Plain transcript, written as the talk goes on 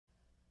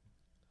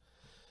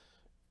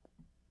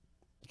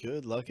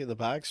Good luck in the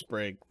box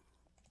break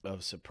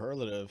of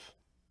Superlative.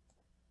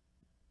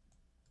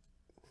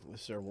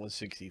 This is our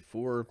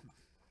 164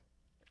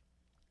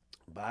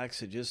 box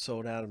that just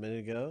sold out a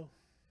minute ago.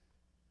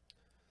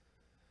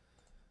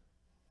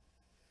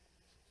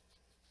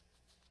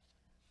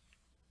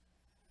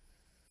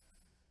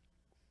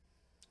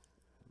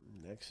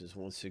 Next is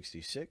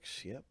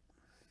 166. Yep.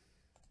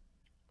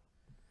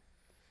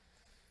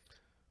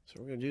 So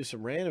we're going to do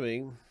some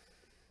randoming.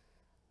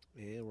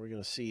 And we're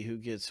going to see who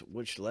gets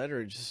which letter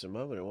in just a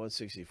moment at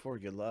 164.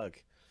 Good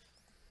luck.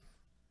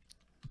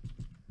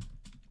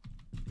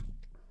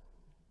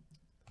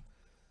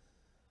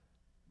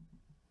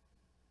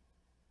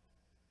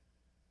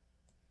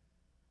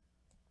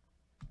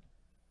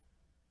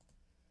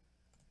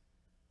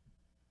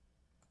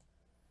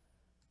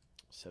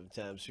 Seven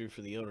times through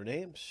for the owner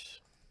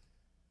names.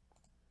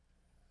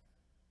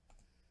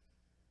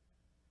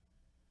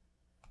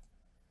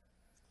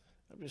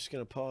 I'm just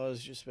going to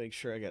pause, just make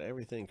sure I got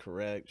everything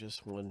correct.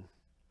 Just one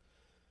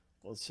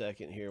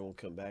second here. We'll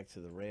come back to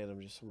the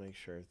random just to make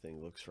sure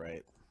everything looks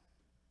right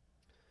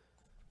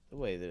the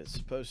way that it's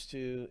supposed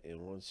to in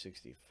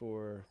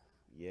 164.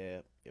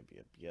 Yep.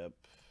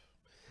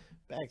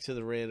 Back to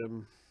the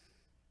random.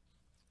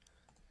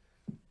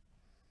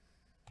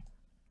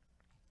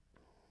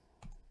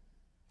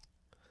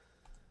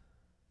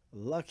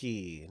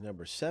 Lucky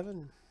number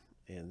 7.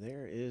 And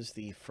there is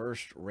the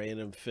first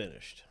random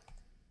finished.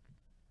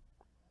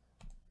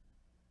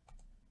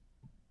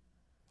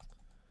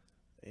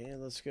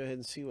 And let's go ahead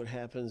and see what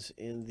happens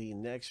in the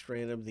next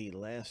random, the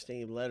last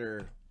name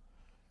letter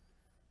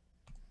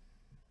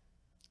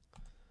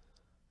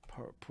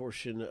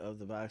portion of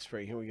the box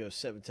break. Here we go,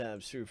 7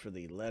 times through for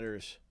the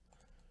letters.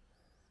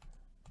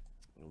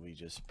 And we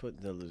just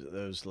put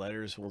those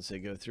letters, once they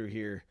go through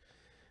here,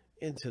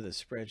 into the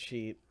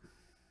spreadsheet.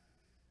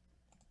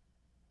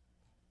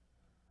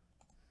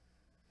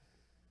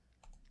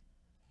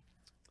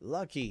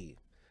 Lucky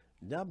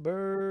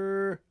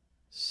number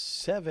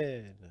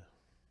 7.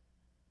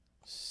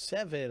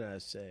 7, I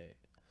say.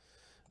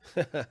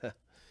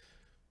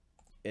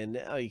 And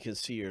now you can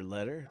see your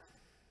letter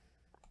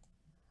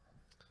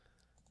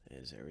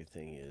as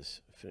everything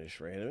is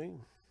finished randoming.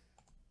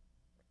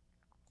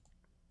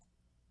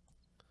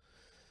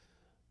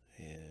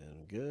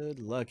 And good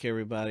luck,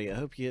 everybody. I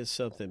hope you get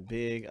something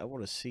big. I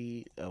want to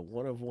see a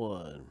 1 of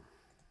 1.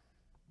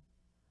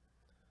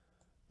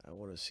 I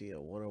want to see a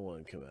 1 of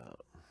 1 come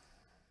out.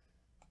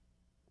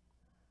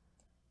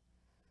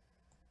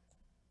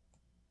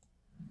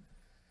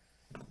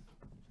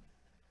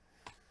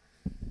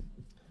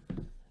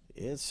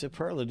 It's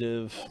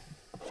Superlative.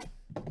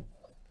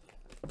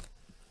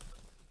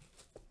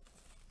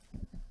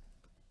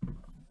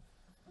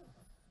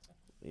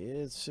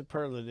 It's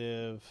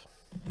Superlative.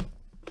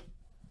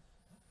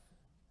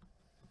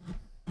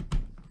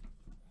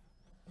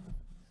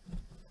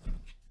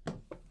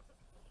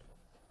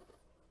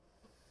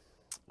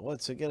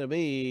 What's it going to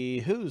be?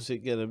 Who's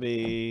it going to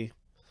be?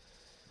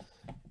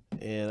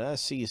 And I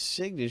see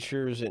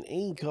signatures and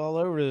ink all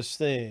over this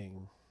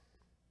thing.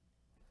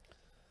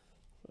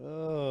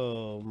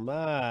 Oh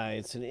my,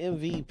 it's an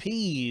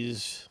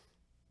MVPs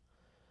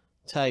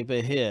type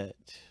of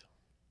hit.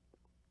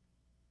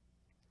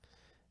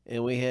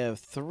 And we have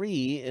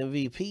 3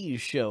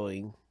 MVPs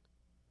showing.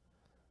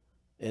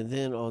 And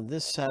then on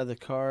this side of the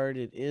card,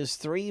 it is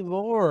 3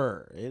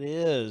 more. It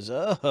is.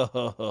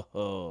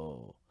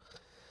 Oh.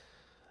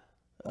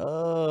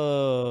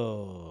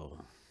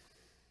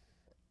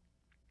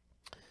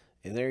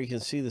 And there you can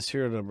see the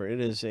serial number. It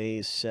is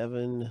a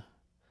 7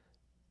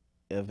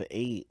 of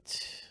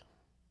 8.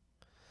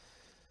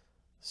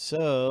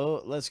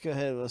 So let's go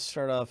ahead. Let's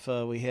start off.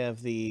 We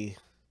have the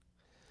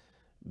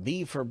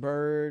B for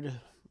bird.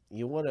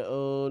 You want to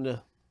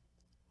own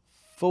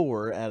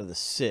 4 out of the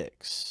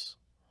 6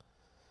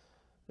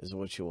 is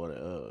what you want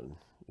to own.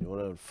 You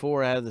want to own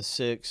 4 out of the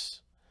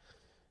 6.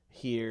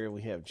 Here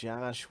we have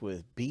Josh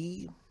with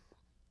B.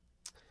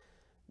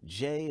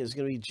 J is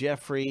going to be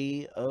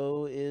Jeffrey.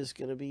 O is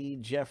going to be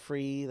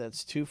Jeffrey.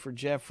 That's 2 for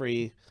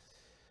Jeffrey.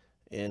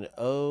 And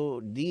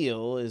O,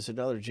 Neil, is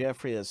another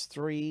Jeffrey. That's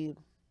 3.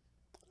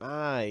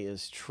 I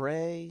is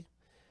Trey.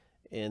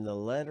 And the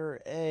letter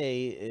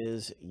A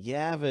is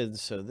Yavin.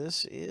 So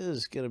this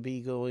is going to be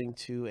going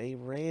to a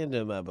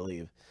random, I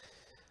believe.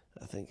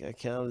 I think I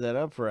counted that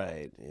up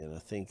right. And I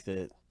think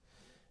that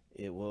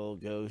it will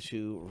go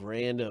to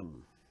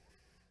random.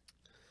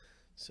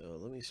 So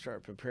let me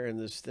start preparing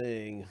this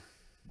thing.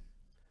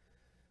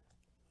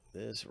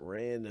 This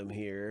random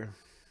here.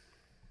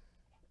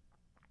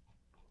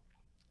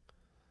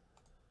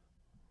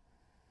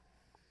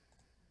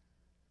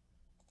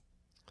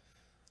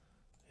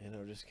 And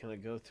I'll just kind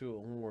of go through it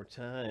one more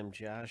time.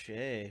 Josh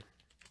A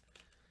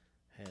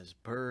has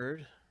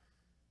Bird.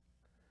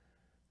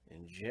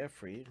 And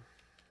Jeffrey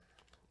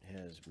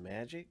has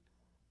Magic.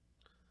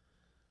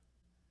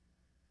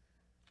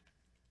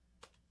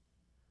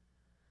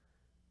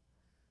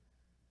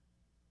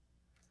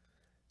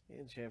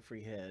 And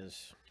Jeffrey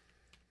has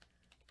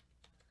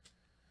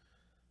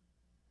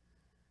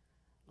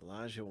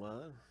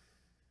Olajuwon.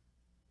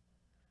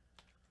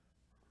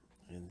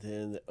 And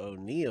then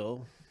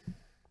O'Neal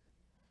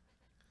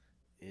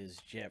is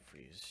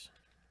Jeffries.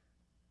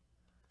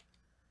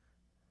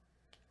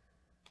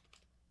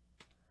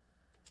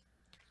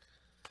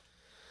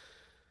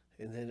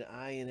 And then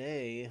I and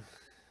A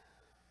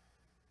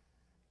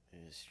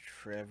is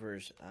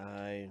Trevor's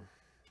I.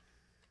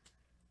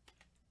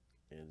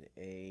 And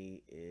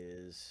A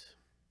is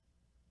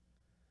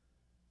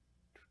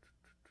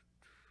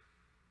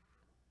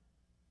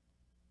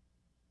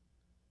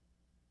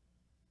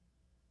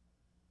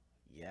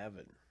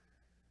Yavin.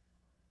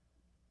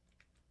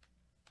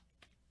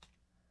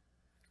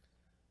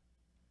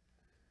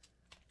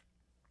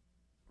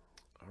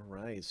 All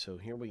right, so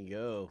here we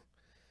go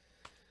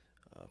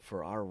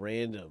for our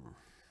random.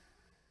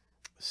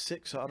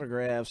 6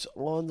 autographs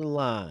on the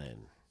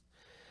line.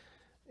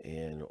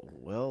 And,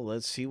 well,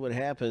 let's see what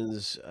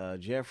happens.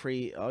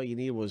 Jeffrey, all you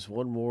need was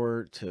one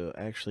more to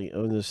actually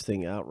own this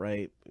thing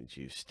outright. But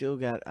you still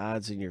got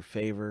odds in your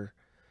favor.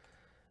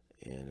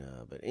 And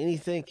but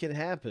anything can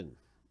happen.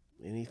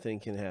 Anything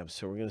can happen.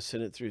 So we're going to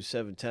send it through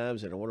 7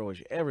 times. And I want to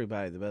wish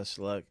everybody the best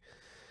of luck.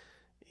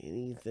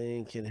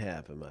 Anything can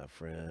happen, my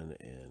friend.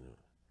 And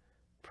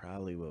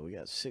probably, well, we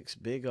got 6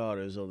 big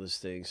autos on this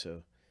thing.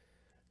 So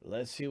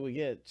let's see what we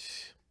get.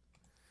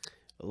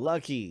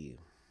 Lucky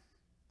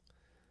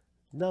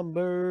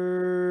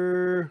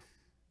number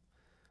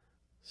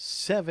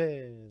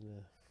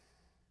 7.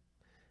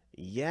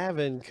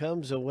 Yavin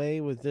comes away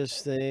with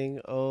this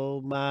thing.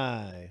 Oh,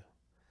 my.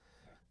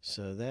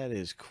 So that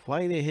is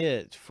quite a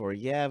hit for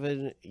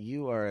Yavin.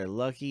 You are a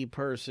lucky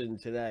person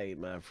tonight,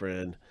 my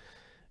friend.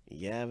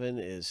 Yavin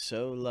is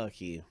so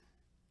lucky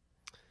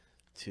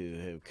to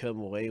have come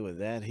away with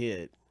that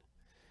hit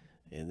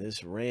in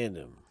this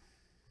random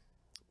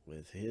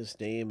with his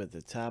name at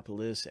the top of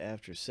the list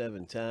after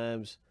 7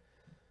 times.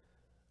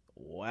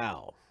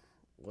 Wow.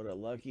 What a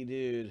lucky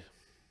dude.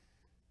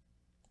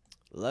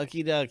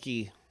 Lucky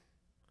ducky.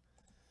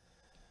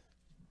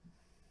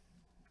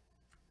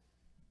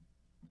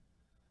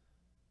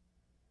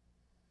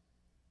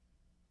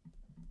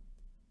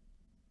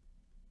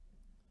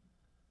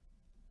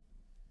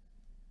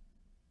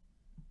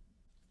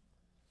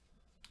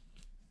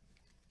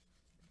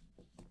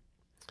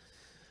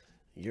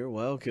 You're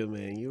welcome,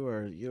 man.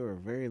 You're a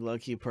very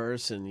lucky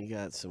person. You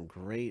got some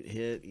great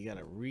hit. You got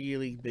a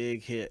really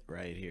big hit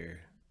right here.